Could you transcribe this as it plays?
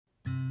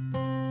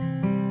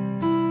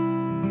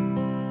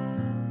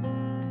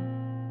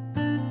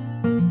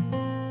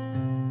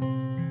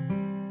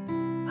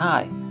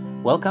Hi,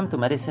 welcome to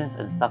Medicines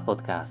and Stuff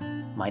podcast.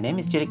 My name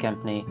is Jerry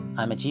Kempney.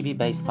 I'm a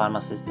GB-based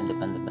pharmacist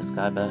independent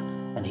prescriber,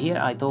 and here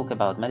I talk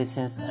about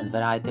medicines and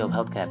variety of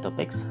healthcare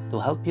topics to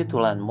help you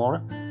to learn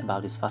more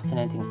about this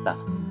fascinating stuff.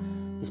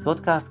 This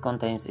podcast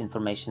contains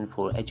information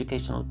for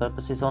educational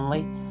purposes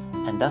only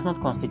and does not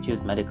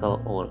constitute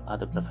medical or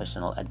other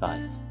professional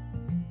advice.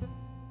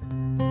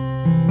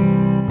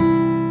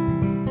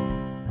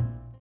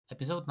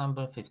 Episode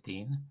number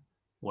 15,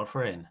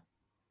 Warfarin.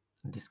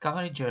 The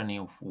discovery journey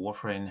of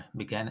warfarin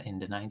began in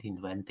the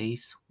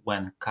 1920s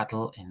when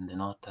cattle in the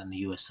northern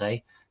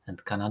USA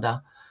and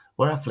Canada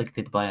were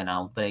afflicted by an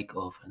outbreak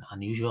of an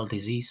unusual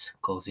disease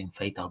causing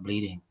fatal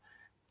bleeding.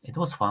 It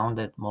was found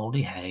that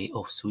moldy hay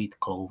of sweet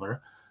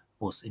clover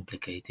was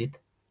implicated,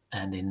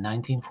 and in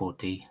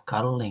 1940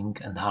 Carl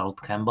Link and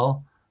Harold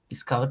Campbell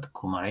discovered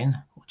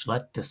coumarin, which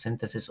led to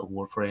synthesis of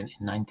warfarin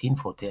in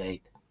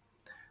 1948.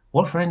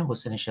 Warfarin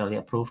was initially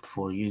approved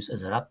for use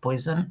as a rat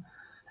poison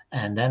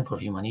and then for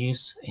human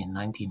use in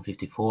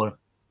 1954.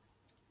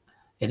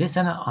 It is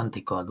an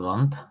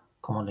anticoagulant,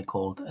 commonly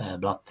called a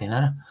blood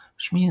thinner,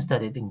 which means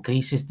that it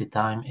increases the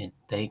time it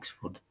takes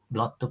for the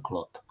blood to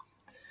clot.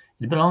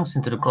 It belongs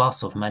into the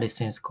class of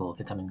medicines called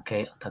vitamin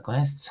K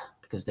antagonists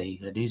because they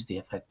reduce the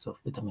effects of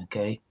vitamin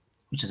K,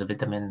 which is a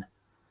vitamin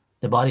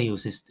the body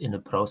uses in the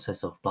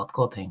process of blood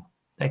clotting.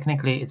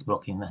 Technically, it's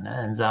blocking an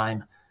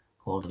enzyme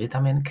called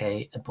vitamin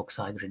K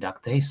epoxide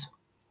reductase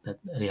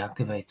that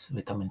reactivates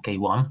vitamin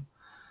K1.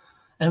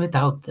 And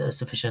without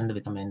sufficient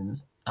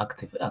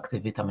active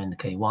vitamin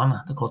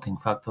K1, the clotting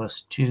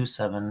factors 2,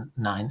 7,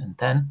 9, and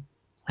 10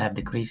 have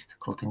decreased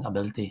clotting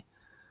ability.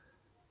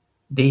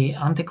 The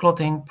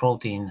anti-clotting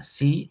protein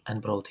C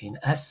and protein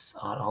S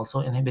are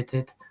also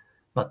inhibited,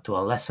 but to a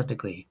lesser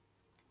degree.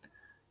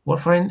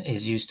 Warfarin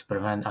is used to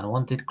prevent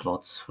unwanted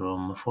clots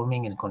from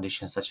forming in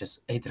conditions such as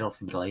atrial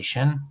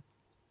fibrillation,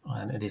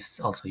 and it is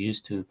also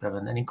used to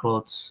prevent any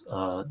clots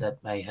that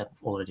may have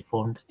already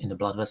formed in the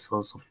blood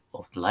vessels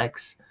of the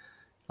legs,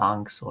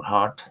 lungs, or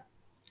heart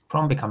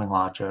from becoming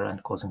larger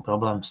and causing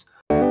problems.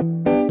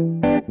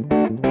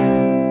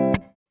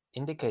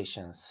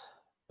 Indications: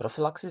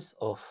 prophylaxis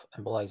of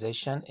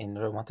embolization in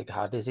rheumatic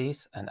heart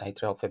disease and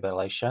atrial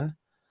fibrillation,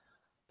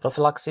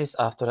 prophylaxis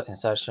after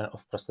insertion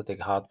of prosthetic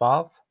heart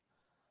valve,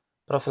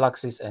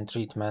 prophylaxis and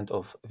treatment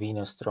of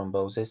venous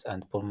thrombosis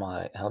and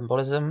pulmonary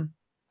embolism,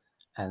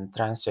 and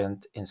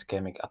transient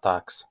ischemic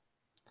attacks.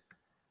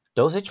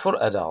 Dosage for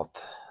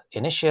adult: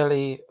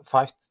 initially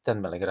 5 to 10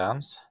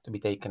 milligrams to be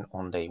taken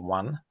on day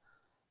 1,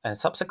 and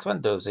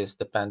subsequent doses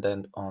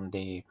dependent on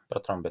the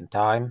prothrombin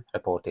time,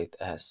 reported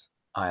as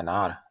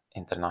INR,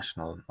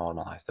 International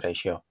Normalized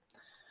Ratio.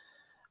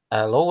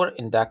 A lower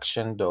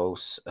induction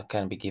dose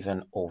can be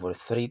given over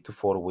 3 to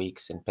 4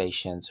 weeks in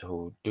patients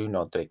who do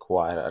not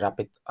require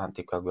rapid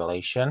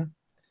anticoagulation.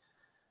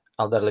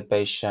 Elderly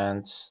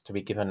patients to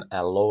be given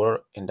a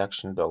lower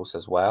induction dose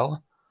as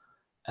well.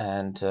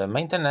 And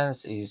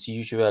maintenance is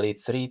usually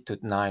 3 to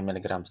 9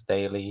 milligrams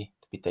daily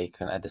to be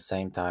taken at the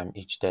same time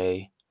each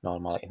day,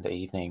 normally in the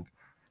evening.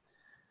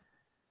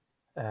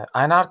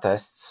 INR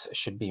tests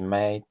should be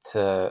made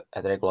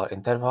at regular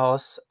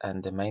intervals,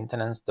 and the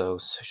maintenance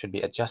dose should be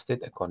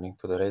adjusted according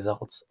to the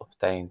results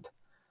obtained.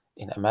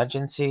 In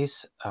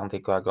emergencies,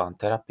 anticoagulant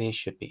therapy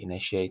should be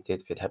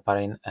initiated with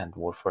heparin and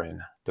warfarin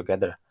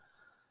together.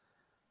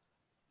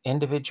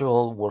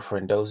 Individual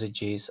warfarin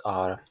dosages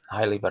are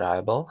highly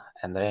variable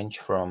and range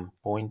from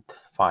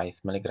 0.5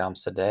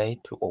 milligrams a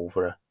day to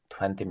over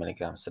 20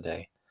 milligrams a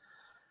day.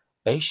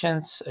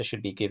 Patients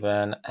should be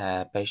given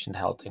a patient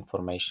health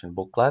information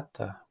booklet,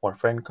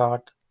 warfarin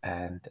card,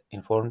 and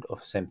informed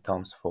of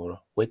symptoms for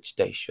which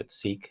they should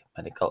seek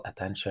medical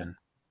attention.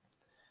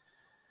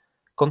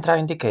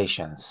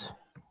 Contraindications: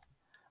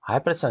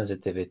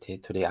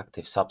 hypersensitivity to the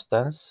active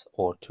substance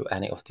or to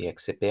any of the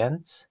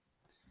excipients,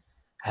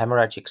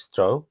 hemorrhagic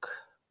stroke,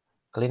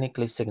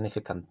 clinically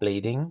significant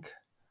bleeding,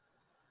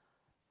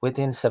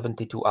 within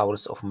 72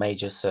 hours of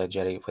major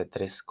surgery with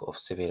risk of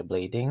severe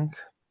bleeding,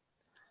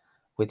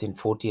 within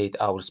 48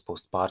 hours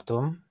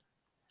postpartum,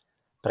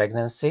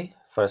 pregnancy,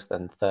 first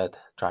and third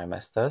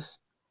trimesters,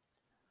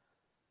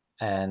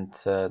 and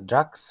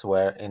drugs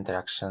where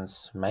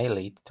interactions may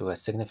lead to a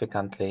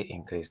significantly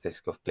increased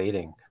risk of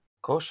bleeding.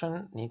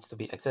 Caution needs to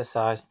be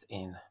exercised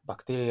in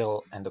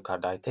bacterial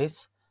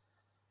endocarditis,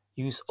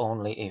 use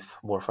only if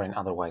warfarin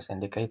otherwise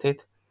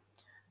indicated,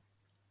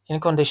 in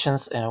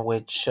conditions in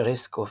which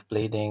risk of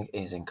bleeding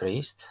is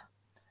increased,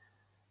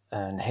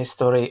 an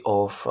history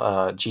of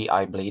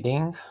GI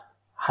bleeding,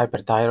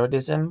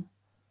 hyperthyroidism,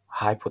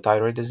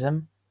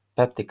 hypothyroidism,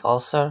 peptic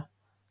ulcer,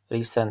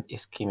 recent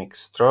ischemic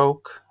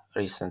stroke,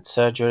 recent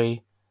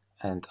surgery,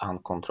 and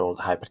uncontrolled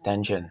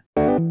hypertension.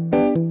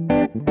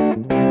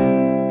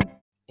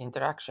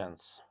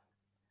 Interactions: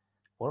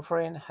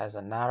 warfarin has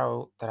a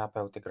narrow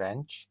therapeutic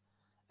range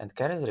and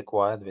care is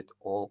required with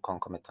all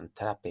concomitant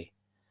therapy.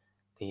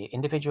 The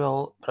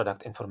individual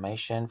product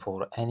information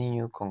for any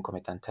new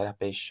concomitant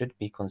therapy should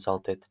be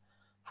consulted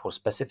for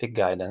specific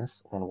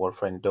guidance on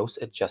warfarin dose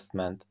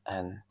adjustment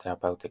and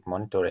therapeutic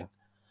monitoring.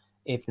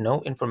 If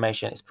no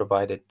information is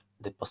provided,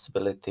 the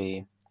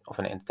possibility of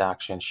an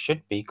interaction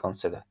should be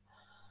considered.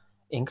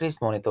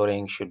 Increased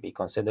monitoring should be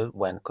considered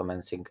when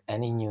commencing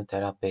any new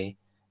therapy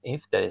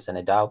if there is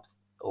any doubt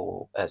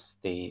or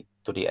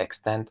to the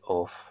extent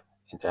of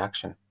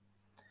interaction.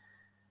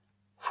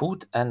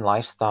 Food and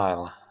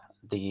lifestyle.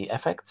 The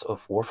effects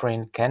of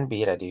warfarin can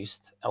be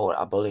reduced or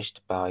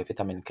abolished by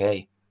vitamin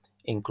K,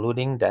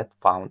 including that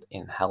found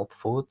in health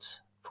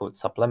foods, food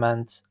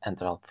supplements,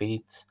 enteral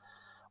feeds,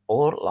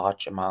 or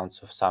large amounts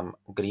of some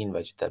green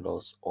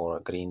vegetables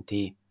or green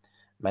tea.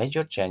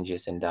 Major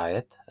changes in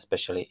diet,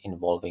 especially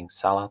involving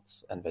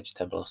salads and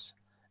vegetables,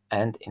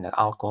 and in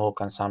alcohol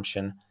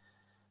consumption,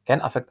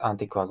 can affect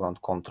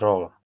anticoagulant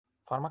control.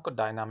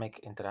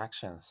 Pharmacodynamic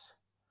interactions.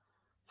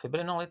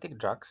 Fibrinolytic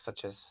drugs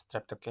such as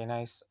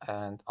streptokinase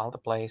and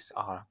alteplase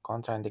are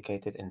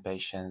contraindicated in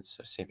patients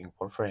receiving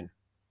warfarin.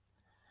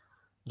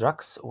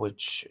 Drugs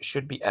which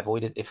should be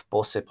avoided if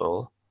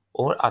possible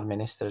or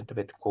administered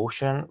with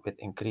caution with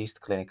increased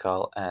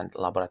clinical and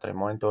laboratory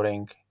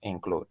monitoring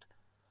include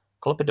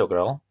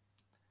clopidogrel,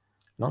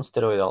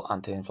 non-steroidal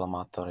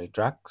anti-inflammatory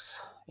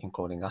drugs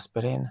including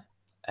aspirin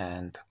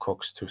and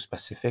COX-2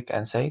 specific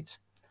NSAIDs,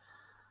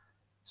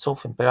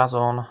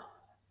 sulfentrazone,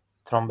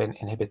 thrombin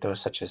inhibitors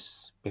such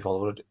as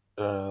bivalirudin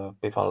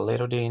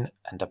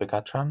and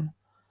dabigatran,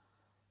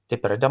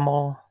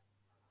 dipyridamole,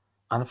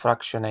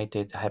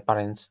 unfractionated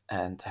heparins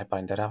and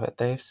heparin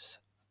derivatives,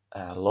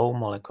 low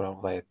molecular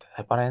weight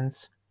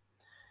heparins,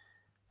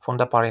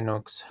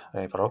 fondaparinux,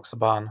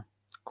 rivaroxaban,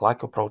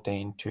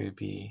 glycoprotein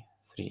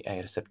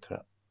 2b3A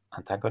receptor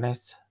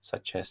antagonists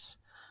such as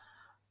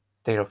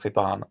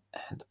tirofiban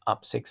and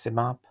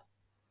abciximab,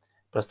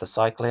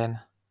 prostacyclin,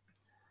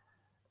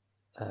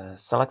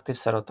 selective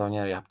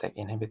serotonin reuptake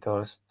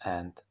inhibitors,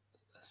 and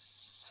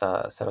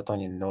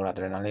serotonin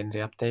noradrenaline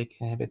reuptake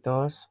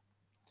inhibitors.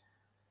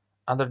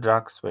 Other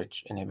drugs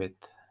which inhibit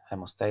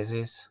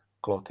hemostasis,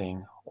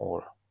 clotting,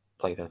 or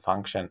platelet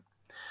function.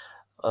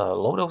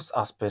 Low-dose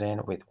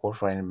aspirin with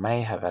warfarin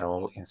may have a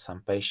role in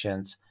some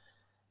patients,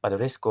 but the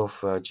risk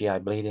of GI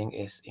bleeding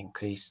is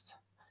increased.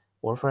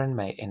 Warfarin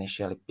may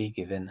initially be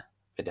given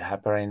with the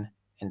heparin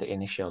in the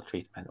initial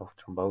treatment of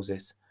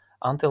thrombosis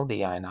until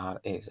the INR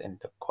is in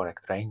the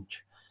correct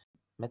range.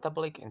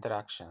 Metabolic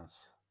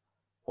interactions.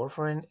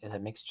 Warfarin is a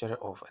mixture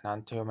of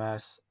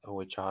enantiomers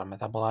which are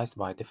metabolized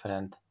by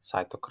different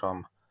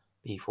cytochrome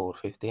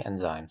P450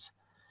 enzymes.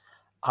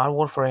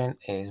 R-warfarin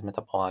is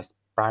metabolized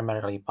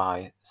primarily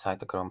by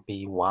cytochrome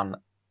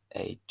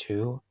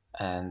P1A2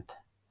 and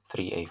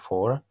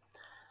 3A4.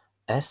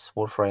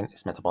 S-warfarin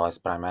is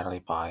metabolized primarily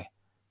by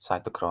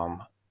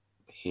cytochrome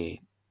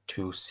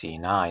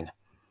P2C9.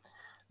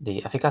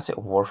 The efficacy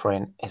of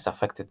warfarin is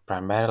affected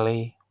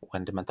primarily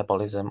when the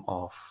metabolism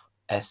of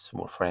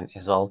S-warfarin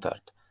is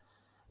altered.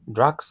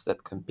 Drugs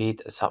that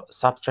compete as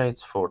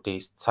substrates for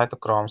these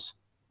cytochromes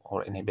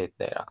or inhibit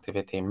their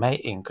activity may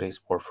increase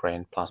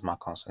warfarin plasma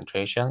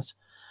concentrations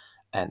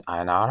and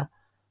INR,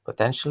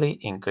 potentially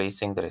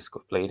increasing the risk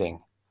of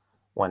bleeding.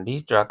 When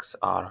these drugs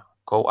are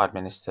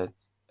co-administered,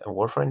 a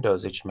warfarin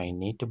dosage may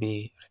need to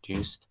be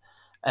reduced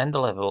and the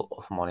level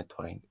of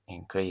monitoring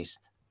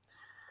increased.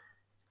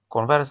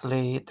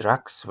 Conversely,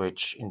 drugs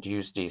which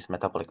induce these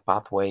metabolic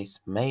pathways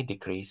may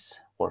decrease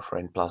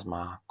warfarin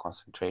plasma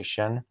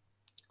concentrations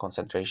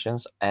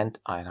and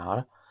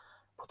INR,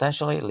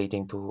 potentially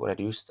leading to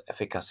reduced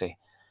efficacy.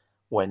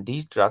 When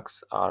these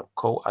drugs are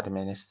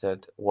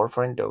co-administered,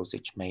 warfarin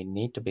dosage may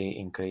need to be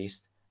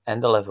increased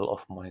and the level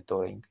of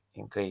monitoring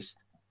increased.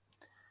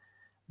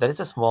 There is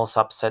a small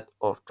subset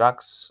of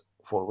drugs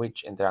for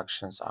which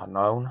interactions are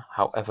known.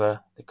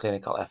 However, the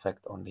clinical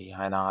effect on the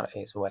INR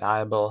is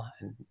variable,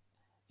 and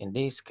in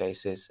these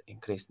cases,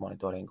 increased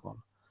monitoring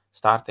on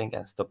starting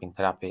and stopping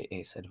therapy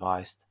is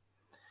advised.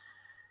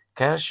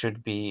 Care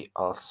should be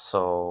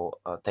also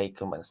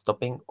taken when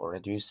stopping or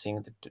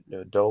reducing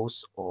the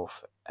dose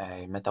of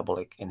a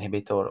metabolic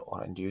inhibitor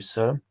or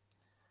inducer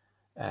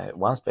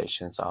once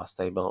patients are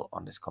stable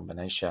on this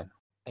combination.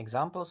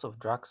 Examples of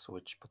drugs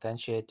which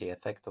potentiate the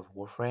effect of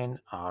warfarin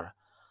are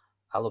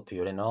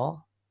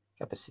allopurinol,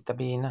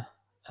 capecitabine,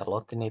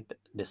 erlotinib,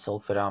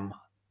 disulfiram,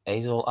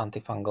 azole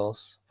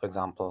antifungals, for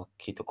example,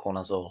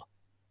 ketoconazole,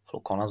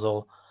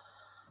 fluconazole,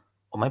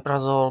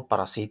 omeprazole,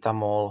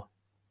 paracetamol,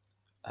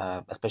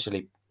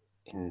 especially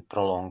in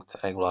prolonged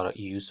regular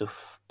use of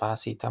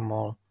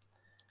paracetamol,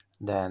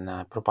 then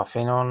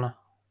propafenone,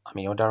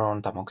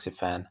 amiodarone,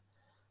 tamoxifen,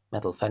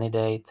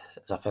 methylphenidate,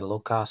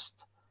 zafirlukast,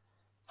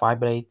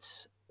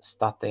 fibrates,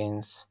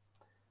 statins,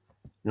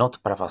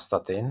 not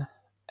pravastatin,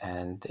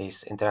 and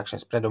this interaction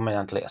is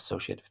predominantly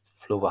associated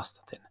with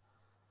fluvastatin.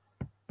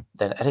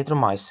 Then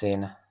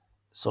erythromycin,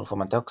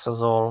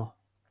 sulfamethoxazole,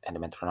 and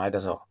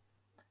metronidazole.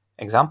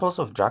 Examples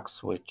of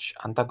drugs which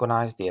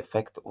antagonize the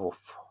effect of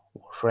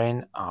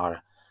warfarin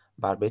are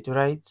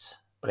barbiturates,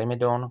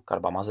 primidone,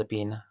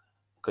 carbamazepine,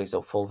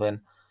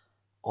 crizofulvin,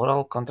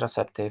 oral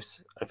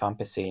contraceptives,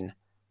 rifampicin,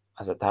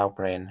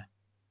 azathioprine,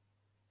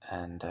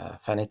 and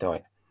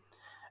phenytoin.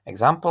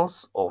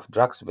 Examples of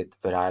drugs with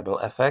variable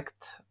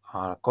effect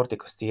are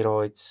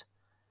corticosteroids,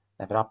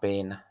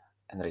 nevirapine,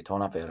 and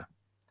ritonavir.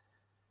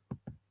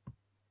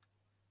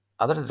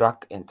 Other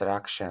drug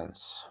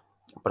interactions.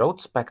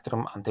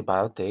 Broad-spectrum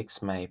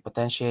antibiotics may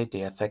potentiate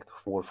the effect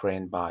of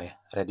warfarin by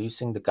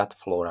reducing the gut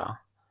flora,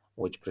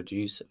 which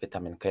produce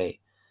vitamin K.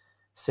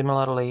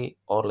 Similarly,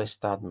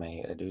 orlistat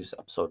may reduce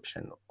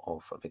absorption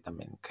of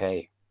vitamin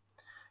K.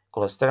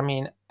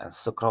 Cholestyramine and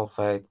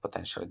sucralfate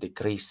potentially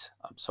decrease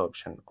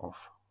absorption of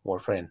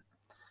warfarin.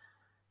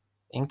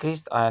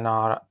 Increased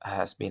INR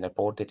has been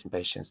reported in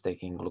patients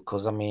taking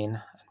glucosamine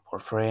and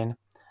warfarin,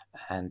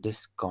 and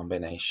this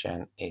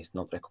combination is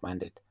not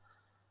recommended.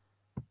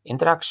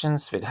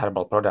 Interactions with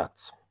herbal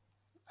products.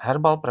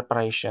 Herbal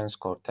preparations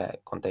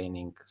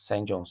containing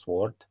St. John's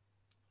wort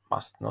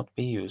must not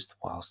be used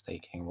whilst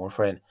taking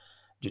warfarin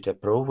due to a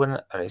proven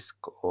risk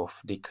of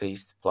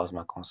decreased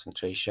plasma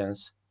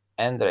concentrations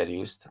and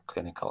reduced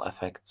clinical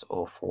effects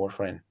of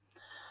warfarin.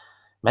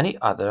 Many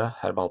other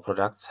herbal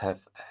products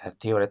have a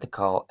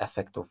theoretical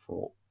effect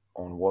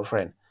on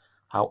warfarin.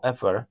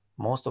 However,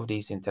 most of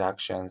these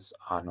interactions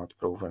are not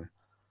proven.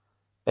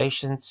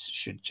 Patients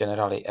should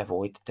generally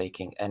avoid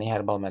taking any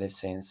herbal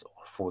medicines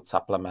or food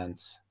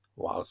supplements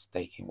whilst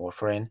taking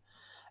warfarin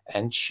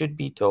and should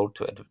be told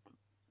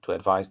to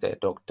advise their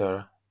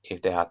doctor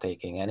if they are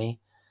taking any,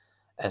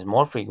 as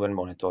more frequent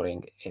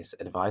monitoring is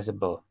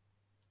advisable.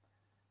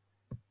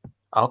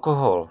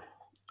 Alcohol.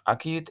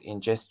 Acute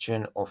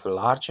ingestion of a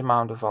large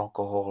amount of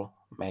alcohol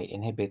may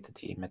inhibit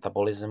the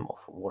metabolism of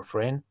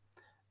warfarin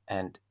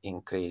and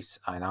increase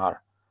INR.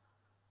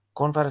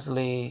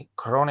 Conversely,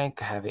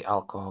 chronic heavy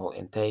alcohol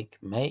intake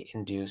may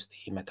induce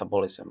the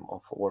metabolism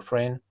of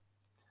warfarin,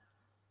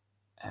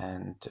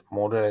 and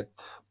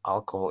moderate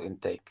alcohol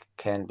intake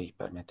can be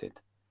permitted.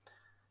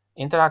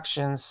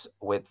 Interactions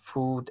with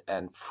food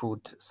and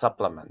food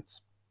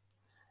supplements.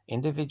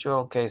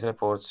 Individual case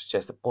reports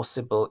suggest a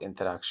possible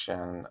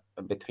interaction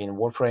between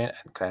warfarin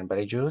and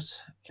cranberry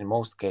juice, in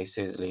most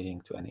cases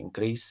leading to an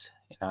increase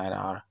in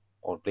INR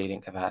or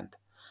bleeding event.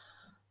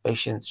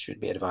 Patients should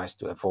be advised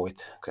to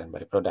avoid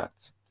cranberry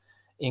products.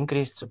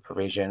 Increased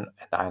supervision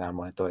and INR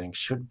monitoring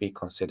should be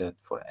considered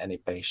for any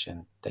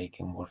patient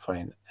taking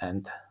warfarin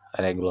and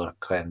regular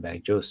cranberry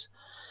juice.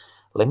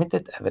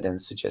 Limited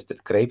evidence suggests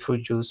that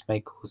grapefruit juice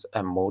may cause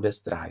a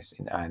modest rise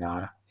in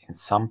INR in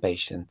some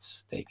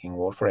patients taking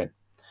warfarin.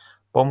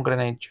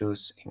 Pomegranate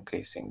juice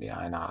increasing the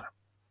INR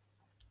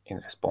in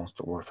response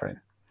to warfarin.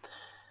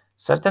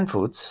 Certain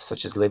foods,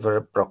 such as liver,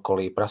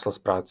 broccoli, Brussels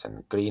sprouts,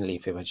 and green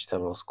leafy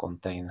vegetables,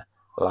 contain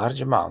large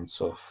amounts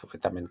of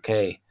vitamin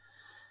K.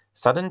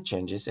 Sudden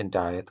changes in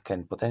diet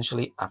can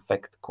potentially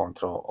affect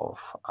control of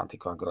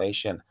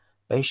anticoagulation.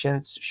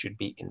 Patients should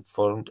be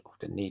informed of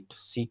the need to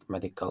seek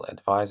medical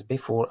advice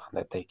before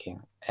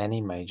undertaking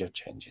any major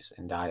changes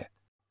in diet.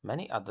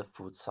 Many other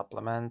food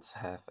supplements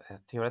have a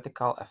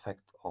theoretical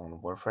effect on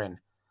warfarin.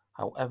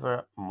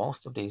 However,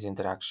 most of these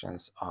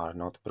interactions are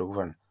not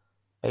proven.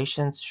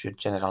 Patients should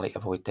generally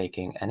avoid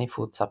taking any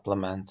food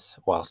supplements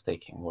whilst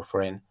taking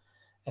warfarin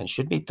and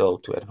should be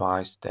told to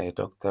advise their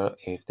doctor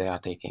if they are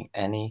taking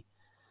any,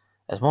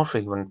 as more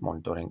frequent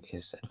monitoring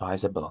is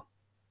advisable.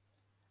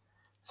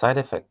 Side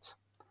effects.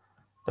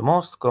 The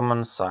most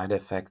common side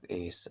effect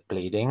is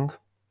bleeding,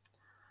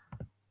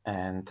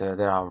 and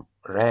there are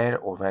rare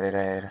or very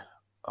rare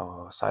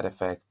side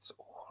effects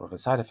or the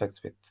side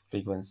effects with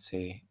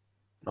frequency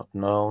not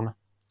known.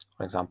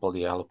 For example,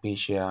 the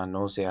alopecia,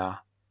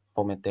 nausea,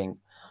 vomiting,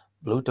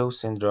 blue toe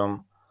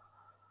syndrome,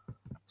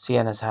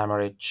 CNS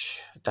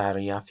hemorrhage,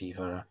 diarrhea,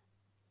 fever,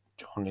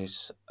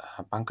 jaundice,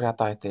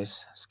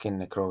 pancreatitis, skin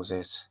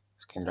necrosis,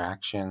 skin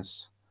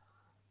reactions,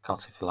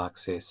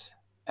 calciphylaxis,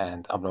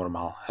 and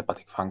abnormal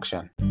hepatic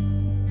function.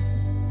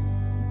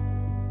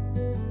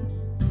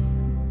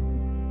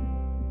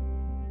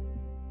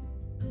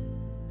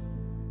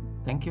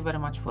 Thank you very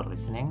much for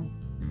listening.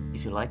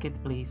 If you like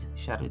it, please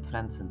share with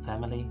friends and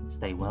family.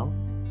 Stay well,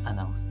 and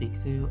I'll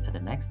speak to you at the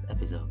next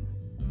episode.